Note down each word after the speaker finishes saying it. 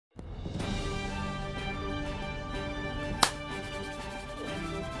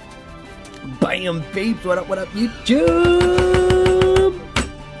Bam, babes. What up, YouTube?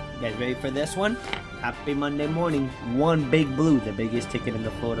 You guys ready for this one? Happy Monday morning. One big blue, the biggest ticket in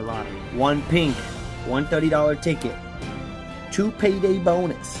the Florida lottery. One pink, one $30 ticket. Two payday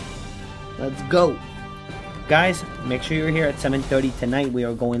bonus. Let's go. Guys, make sure you're here at 7:30 tonight. We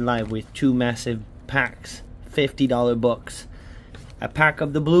are going live with two massive packs. $50 books. A pack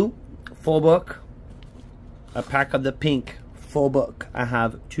of the blue, full book. A pack of the pink, full book. I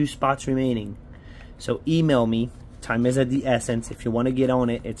have 2 spots remaining. So email me. Time is of the essence. If you want to get on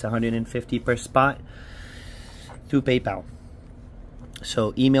it, it's $150 per spot through PayPal.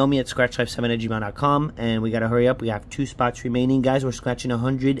 So email me at scratchlife7@gmail.com, and we gotta hurry up. We have 2 spots remaining, guys. We're scratching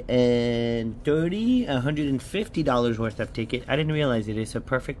 $150 worth of ticket. I didn't realize it. It's a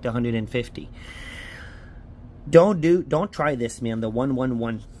perfect 150. Don't try this, man. The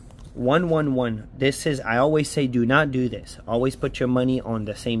 111. 111. This is, I always say, do not do this. Always put your money on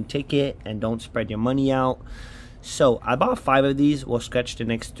the same ticket and don't spread your money out. So I bought 5 of these. We'll scratch the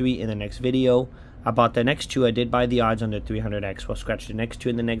next 3 in the next video. I bought the next 2. I did buy the odds on the 300x. We'll scratch the next 2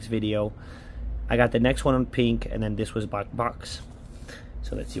 in the next video. I got the next one on pink, and then this was black box.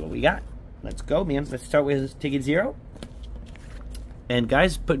 So let's see what we got. Let's go, man. Let's start with ticket 0. And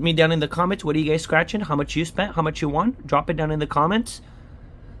guys, put me down in the comments. What are you guys scratching? How much you spent? How much you won? Drop it down in the comments.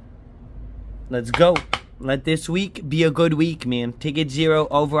 Let's go. Let this week be a good week, man. Ticket 0,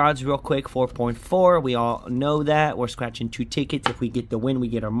 over odds real quick, 4.4. We all know that. We're scratching 2 tickets. If we get the win, we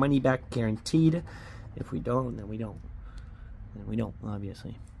get our money back guaranteed. If we don't, then we don't. Then we don't,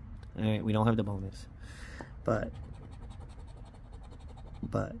 obviously. Alright, we don't have the bonus. But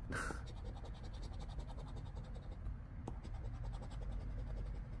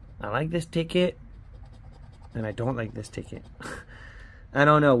I like this ticket, and I don't like this ticket. I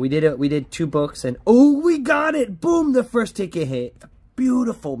don't know. We did 2 books, and oh, we got it! Boom! The first ticket hit.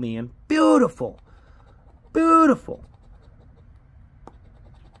 Beautiful, man. Beautiful. Beautiful.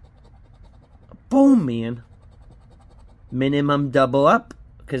 Boom, man. Minimum double up,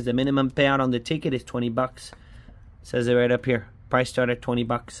 because the minimum payout on the ticket is 20 bucks. Says it right up here. Price start at 20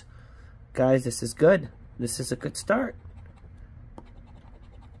 bucks. Guys, this is good. This is a good start.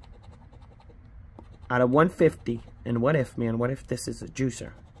 Out of 150. And what if, man? What if this is a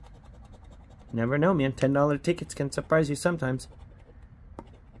juicer? Never know, man. $10 tickets can surprise you sometimes.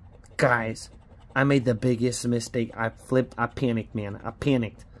 Guys, I made the biggest mistake. I panicked, man. I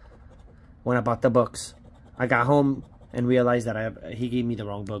panicked when I bought the books. I got home and realized that he gave me the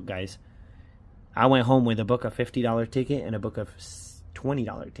wrong book, guys. I went home with a book of $50 ticket and a book of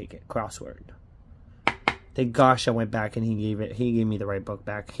 $20 ticket crossword. Thank gosh I went back and he gave me the right book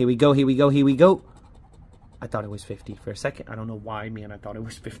back. Here we go, here we go, here we go. I thought it was 50 for a second. I don't know why, man. I thought it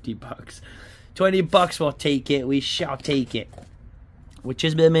was 50 bucks. 20 bucks, we'll take it. We shall take it. Which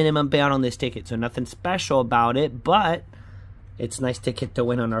is the minimum payout on this ticket. So nothing special about it, but it's a nice ticket to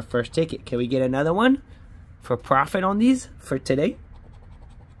win on our first ticket. Can we get another one for profit on these for today?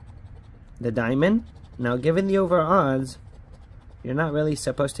 The diamond. Now, given the over odds, you're not really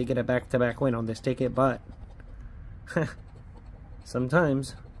supposed to get a back-to-back win on this ticket, but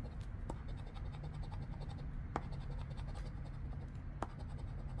sometimes.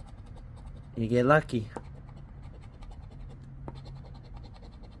 You get lucky.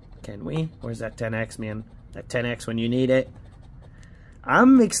 Can we? Where's that 10x, man? That 10x when you need it.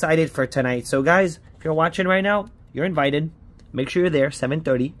 I'm excited for tonight. So, guys, if you're watching right now, you're invited. Make sure you're there,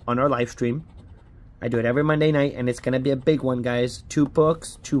 7:30 on our live stream. I do it every Monday night, and it's going to be a big one, guys. 2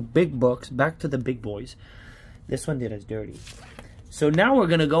 books, 2 big books. Back to the big boys. This one did us dirty. So now we're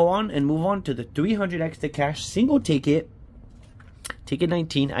going to go on and move on to the 300x to cash single ticket. Ticket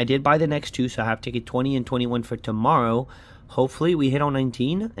 19. I did buy the next 2, so I have ticket 20 and 21 for tomorrow. Hopefully we hit on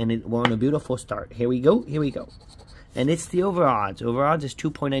 19, and we're on a beautiful start. Here we go. Here we go. And it's the over odds. Over odds is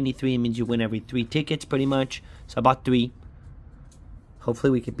 2.93. It means you win every 3 tickets pretty much. So I bought 3.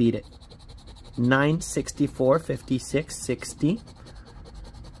 Hopefully we could beat it. 9, 64, 56, 60.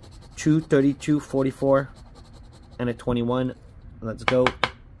 2, 32, 44. And a 21. Let's go.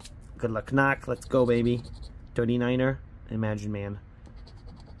 Good luck knock. Let's go, baby. 39er. Imagine, man,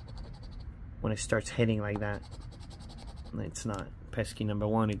 when it starts hitting like that. It's not pesky number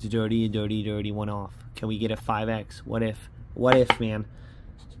 1. It's dirty, dirty, dirty. 1 off. Can we get a 5x? What if? What if, man?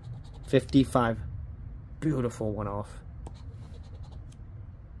 55. Beautiful 1 off.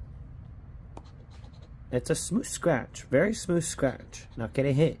 It's a smooth scratch. Very smooth scratch. Not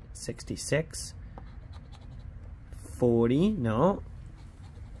gonna hit. 66. 40. No.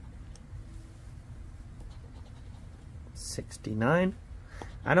 69.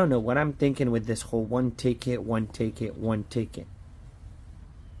 I don't know what I'm thinking with this whole one ticket, one ticket, one ticket.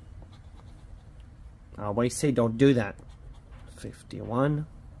 I always say don't do that. 51.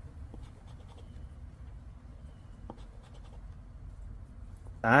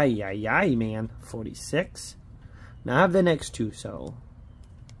 Ay, ay, ay, man. 46. Now I have the next two, so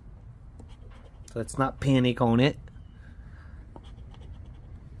let's not panic on it.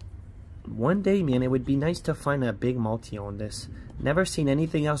 One day, man, it would be nice to find a big multi on this. Never seen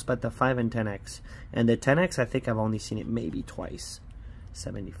anything else but the 5 and 10x. And the 10x, I think I've only seen it maybe twice.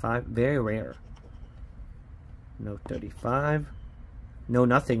 75, very rare. No 35. No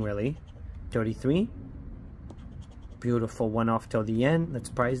nothing really. 33. Beautiful one off till the end. Let's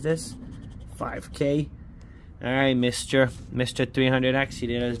prize this. 5K. Alright, Mr. 300x, you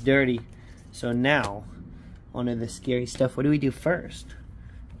did us dirty. So now, on to the scary stuff. What do we do first?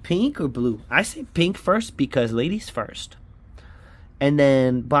 Pink or blue? I say pink first because ladies first. And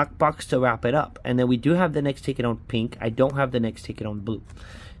then black box to wrap it up. And then we do have the next ticket on pink. I don't have the next ticket on blue.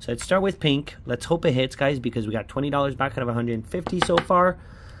 So let's start with pink. Let's hope it hits, guys, because we got $20 back out of 150 so far.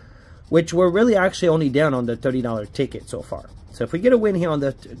 Which we're really actually only down on the $30 ticket so far. So if we get a win here on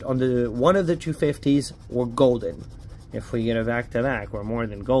the one of the 250s, we're golden. If we get a back-to-back, we're more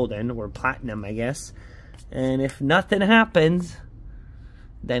than golden. We're platinum, I guess. And if nothing happens,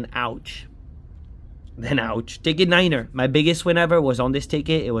 then ouch. Then ouch. Ticket 9er. My biggest win ever was on this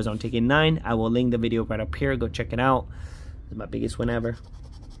ticket. It was on ticket 9. I will link the video right up here. Go check it out. It's my biggest win ever.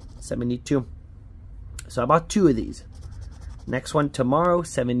 72. So I bought 2 of these. Next one tomorrow,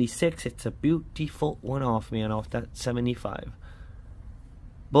 76. It's a beautiful one off, man, off that 75.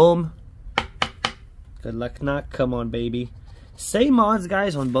 Boom. Good luck not. Come on, baby. Same odds,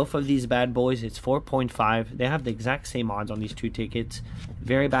 guys, on both of these bad boys. It's 4.5. They have the exact same odds on these 2 tickets.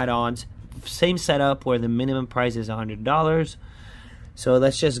 Very bad odds. Same setup where the minimum price is $100. So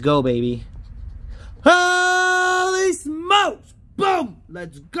let's just go, baby. Holy smokes! Boom!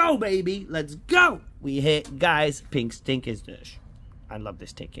 Let's go, baby. Let's go. We hit, guys. Pink Stink is dish. I love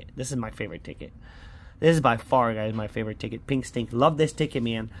this ticket. This is my favorite ticket. This is by far, guys, my favorite ticket. Pink Stink. Love this ticket,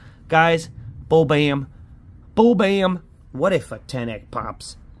 man. Guys, bull bam. Bull bam. What if a 10x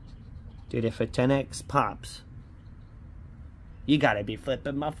pops? Dude, if a 10x pops, you gotta be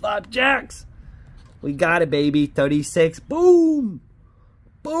flipping my flopjacks. We got it, baby. 36. Boom.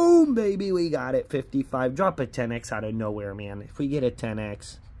 Boom, baby. We got it. 55. Drop a 10x out of nowhere, man. If we get a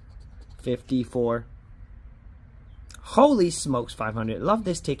 10x. 54. Holy smokes, 500. Love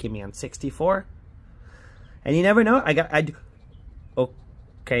this ticket, man. 64. And you never know.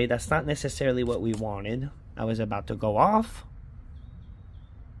 Okay, that's not necessarily what we wanted. I was about to go off.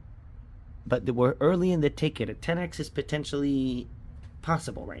 But we're early in the ticket. A 10x is potentially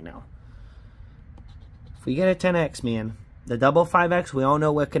possible right now. If we get a 10x, man, the double 5x, we all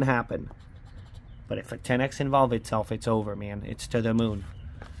know what can happen. But if a 10x involves itself, it's over, man. It's to the moon.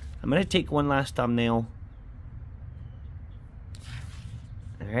 I'm going to take one last thumbnail.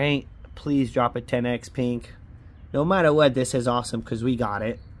 Alright. Please drop a 10x pink. No matter what, this is awesome because we got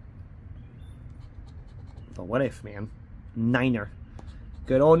it. But what if, man? 9er.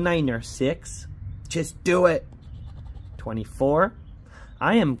 Good old 9er. 6. Just do it. 24.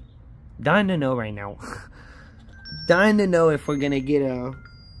 I am dying to know right now. Dying to know if we're going to get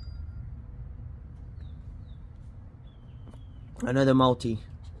another multi.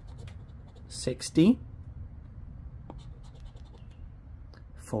 60.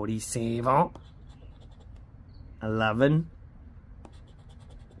 47. 11.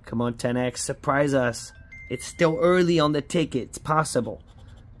 Come on, 10x. Surprise us. It's still early on the ticket. It's possible.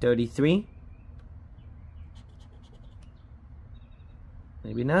 33.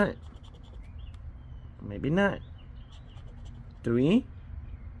 Maybe not. Maybe not. 3.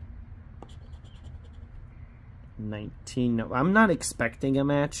 19. No, I'm not expecting a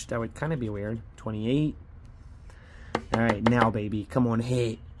match. That would kind of be weird. 28. Alright, now, baby. Come on,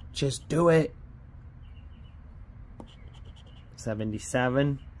 hit. Just do it.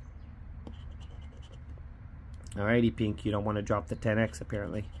 77. Alrighty, Pink. You don't want to drop the 10x,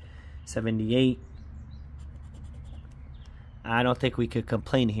 apparently. 78. I don't think we could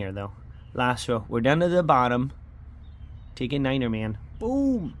complain here, though. Last row. We're down to the bottom. Take a 9er, man.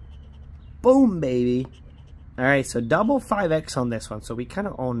 Boom. Boom, baby. Alright, so double 5x on this one. So we kind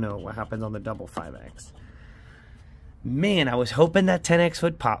of all know what happens on the double 5x. Man, I was hoping that 10x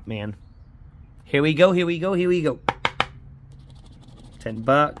would pop, man. Here we go, here we go, here we go. 10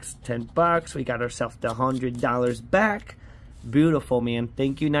 bucks, 10 bucks. We got ourselves the $100 back. Beautiful, man.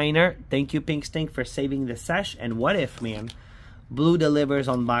 Thank you, 9er. Thank you, Pink Stink, for saving the sesh. And what if, man, Blue delivers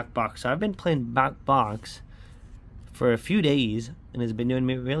on black box? So I've been playing black box for a few days, and it's been doing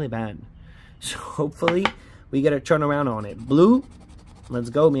me really bad. So hopefully we get a turnaround on it. Blue,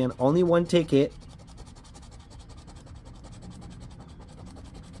 let's go, man. Only one ticket.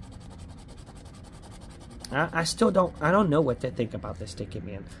 I still don't know what to think about this ticket,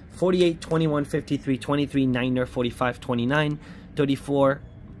 man. 48, 21, 53, 23, 9er, 45, 29, 34,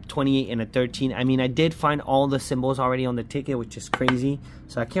 28, and a 13. I mean, I did find all the symbols already on the ticket, which is crazy.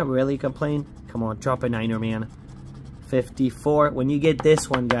 So I can't really complain. Come on, drop a 9er, man. 54. When you get this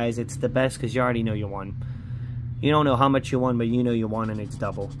one, guys, it's the best because you already know you won. You don't know how much you won, but you know you won, and it's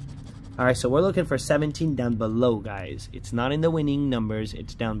double. Alright, so we're looking for 17 down below, guys. It's not in the winning numbers.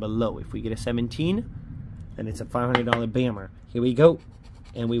 It's down below. If we get a 17, then it's a $500 bammer. Here we go.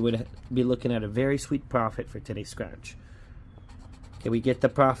 And we would be looking at a very sweet profit for today's scratch. Okay, we get the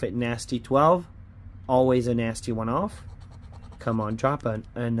profit, nasty 12. Always a nasty one off. Come on, drop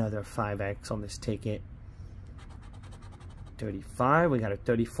another 5x on this ticket. 35, we got a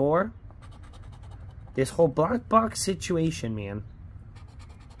 34. This whole black box situation, man.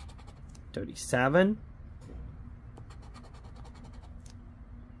 37.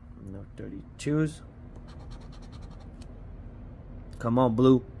 No 32s. Come on,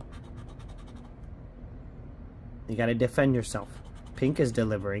 blue. You gotta defend yourself. Pink is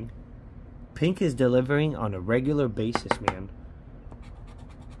delivering. Pink is delivering on a regular basis, man.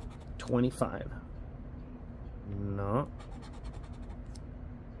 25. No.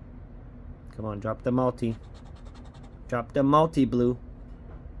 Come on, drop the multi. Drop the multi, blue.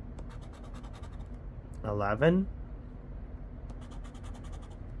 11.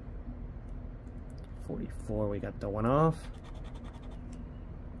 44, we got the one off.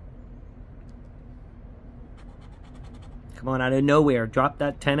 Come on, out of nowhere, drop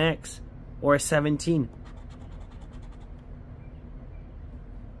that 10x or a 17.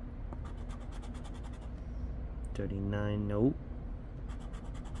 $39, nope.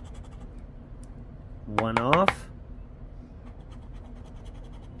 One off.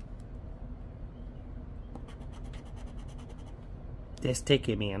 This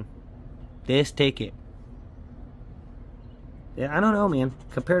ticket, man. This ticket. Yeah, I don't know, man.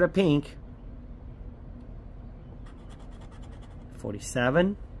 Compared to pink.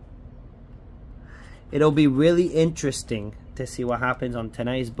 47. It'll be really interesting to see what happens on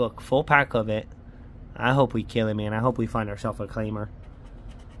tonight's book. Full pack of it. I hope we kill it, man. I hope we find ourselves a claimer.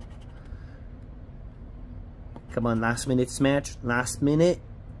 Come on, last minute smash. Last minute.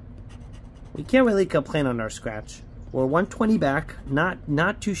 We can't really complain on our scratch. We're 120 back.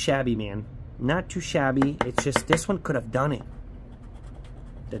 Not too shabby, man. Not too shabby. It's just this one could have done it.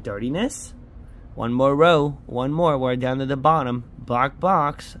 The dirtiness. One more row. One more. We're down to the bottom. Black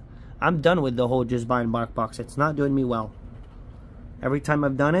box. I'm done with the whole just buying black box. It's not doing me well. Every time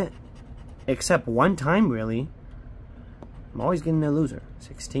I've done it, except one time, really, I'm always getting a loser.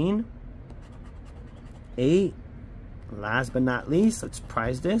 16. 8. Last but not least, let's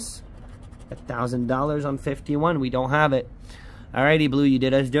prize this. $1,000 on 51. We don't have it. Alrighty, blue, you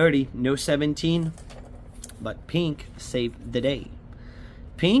did us dirty. No 17, but pink saved the day.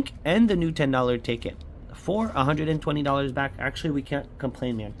 Pink and the new $10 ticket for $120 back. Actually, we can't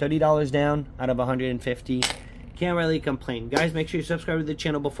complain, man. $30 down out of 150. Can't really complain. Guys, make sure you subscribe to the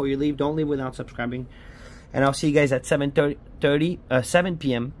channel before you leave. Don't leave without subscribing. And I'll see you guys at 7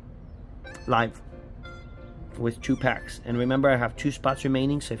 p.m. live with 2 packs. And remember, I have 2 spots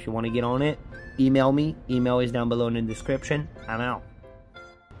remaining, so if you want to get on it, email me. Email is down below in the description. I'm out.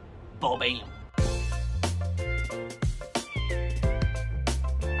 Ball bam.